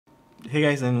Hey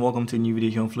guys, and welcome to a new video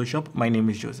here on Phloshop. My name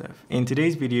is Joseph. In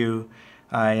today's video,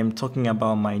 I am talking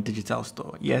about my digital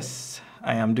store. Yes,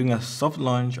 I am doing a soft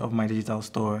launch of my digital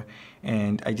store,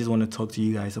 and I just want to talk to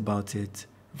you guys about it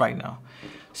right now.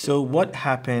 So what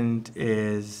happened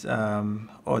is,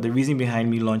 or the reason behind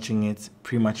me launching it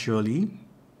prematurely,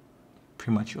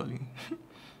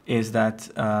 is that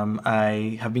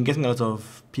I have been getting a lot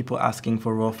of people asking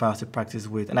for raw files to practice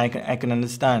with, and I can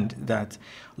understand that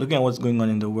looking at what's going on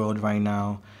in the world right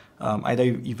now, either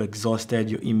you've exhausted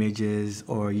your images,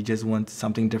 or you just want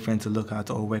something different to look at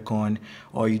or work on,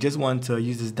 or you just want to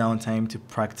use this downtime to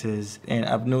practice. And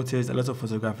I've noticed a lot of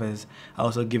photographers are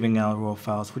also giving out raw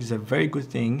files, which is a very good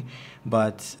thing,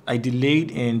 but I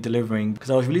delayed in delivering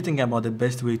because I was really thinking about the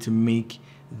best way to make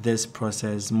this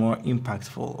process more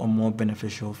impactful or more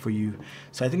beneficial for you.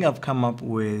 So I think I've come up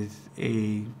with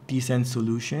a decent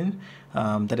solution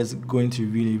that is going to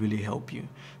really help you.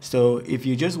 So if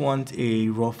you just want a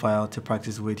raw file to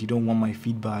practice with, you don't want my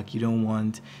feedback, you don't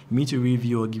want me to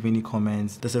review or give any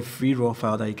comments, there's a free raw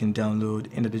file that you can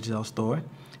download in the digital store.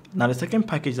 Now, the second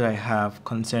package that I have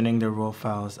concerning the raw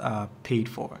files are paid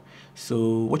for.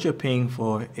 So what you're paying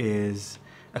for is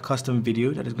a custom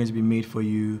video that is going to be made for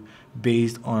you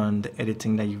based on the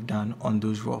editing that you've done on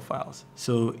those raw files.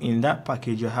 So in that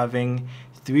package, you're having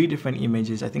 3 different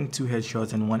images, I think 2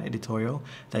 headshots and 1 editorial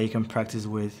that you can practice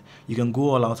with. You can go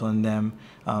all out on them.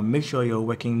 Make sure you're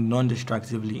working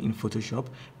non-distractively in Photoshop,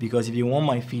 because if you want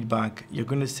my feedback, you're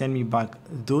going to send me back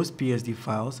those PSD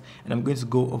files, and I'm going to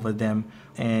go over them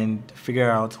and figure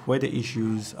out where the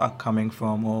issues are coming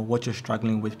from or what you're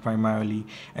struggling with primarily,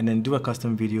 and then do a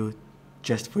custom video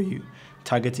just for you,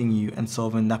 targeting you and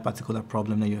solving that particular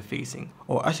problem that you're facing.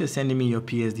 Or as you're sending me your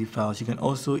PSD files, you can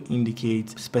also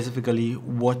indicate specifically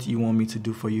what you want me to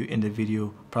do for you in the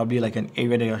video, probably like an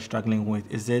area that you're struggling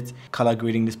with. Is it color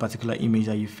grading this particular image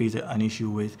that you face an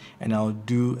issue with? And I'll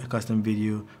do a custom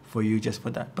video for you just for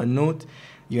that. But note,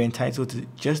 you're entitled to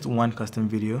just 1 custom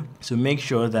video, so make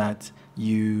sure that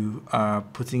you are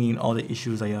putting in all the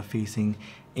issues that you're facing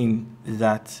in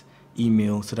that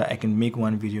email so that I can make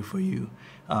 1 video for you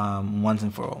once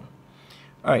and for all.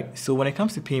 Alright, so when it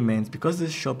comes to payments, because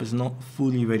this shop is not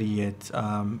fully ready yet,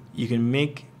 you can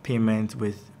make payments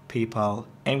with PayPal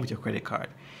and with your credit card.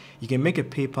 You can make a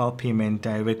PayPal payment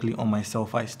directly on my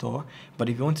Selfie store, but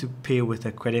if you want to pay with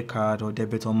a credit card or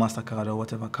debit or MasterCard or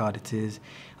whatever card it is,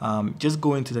 just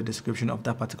go into the description of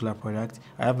that particular product.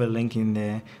 I have a link in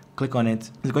there. Click on it.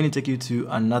 It's going to take you to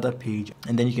another page,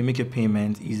 and then you can make a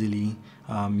payment easily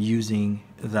using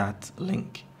that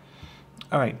link.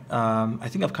 Alright, I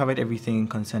think I've covered everything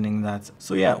concerning that.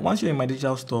 So yeah, once you're in my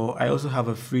digital store, I also have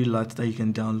a free LUT that you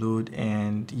can download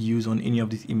and use on any of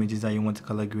these images that you want to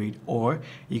color grade. Or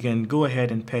you can go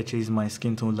ahead and purchase my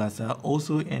Skintone Luts that are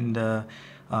also in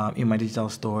my digital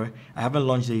store. I haven't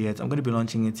launched it yet. I'm going to be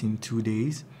launching it in 2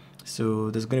 days. So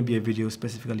there's going to be a video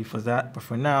specifically for that. But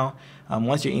for now,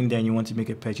 once you're in there and you want to make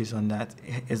a purchase on that,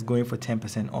 it's going for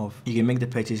 10% off. You can make the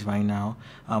purchase right now.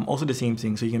 Also the same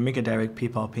thing. So you can make a direct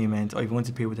PayPal payment, or if you want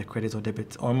to pay with a credit or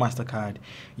debit or MasterCard,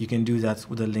 you can do that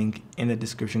with a link in the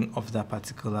description of that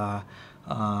particular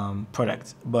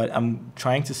product. But I'm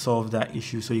trying to solve that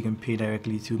issue so you can pay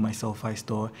directly to my Selfie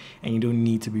store and you don't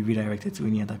need to be redirected to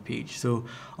any other page. So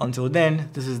until then,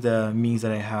 this is the means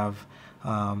that I have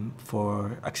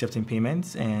for accepting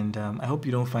payments, and I hope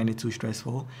you don't find it too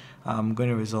stressful. I'm going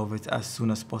to resolve it as soon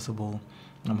as possible.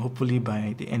 Hopefully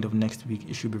by the end of next week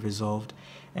it should be resolved.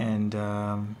 And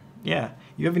yeah,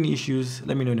 if you have any issues,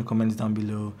 let me know in the comments down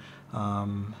below.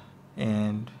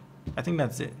 And I think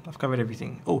that's it. I've covered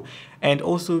everything. Oh, and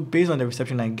also based on the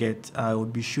reception I get, I will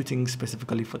be shooting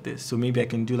specifically for this. So maybe I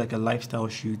can do like a lifestyle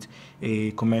shoot, a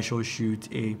commercial shoot,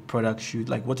 a product shoot,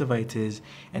 like whatever it is,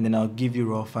 and then I'll give you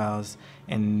raw files,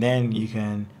 and then you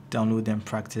can download them,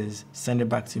 practice, send it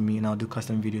back to me, and I'll do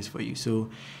custom videos for you. So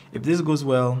if this goes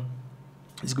well,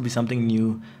 this could be something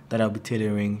new that I'll be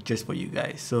tailoring just for you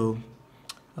guys. So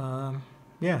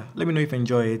yeah, let me know if you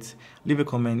enjoy it. Leave a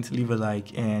comment, leave a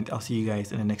like, and I'll see you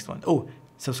guys in the next one. Oh,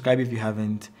 subscribe if you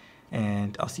haven't,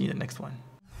 and I'll see you in the next one.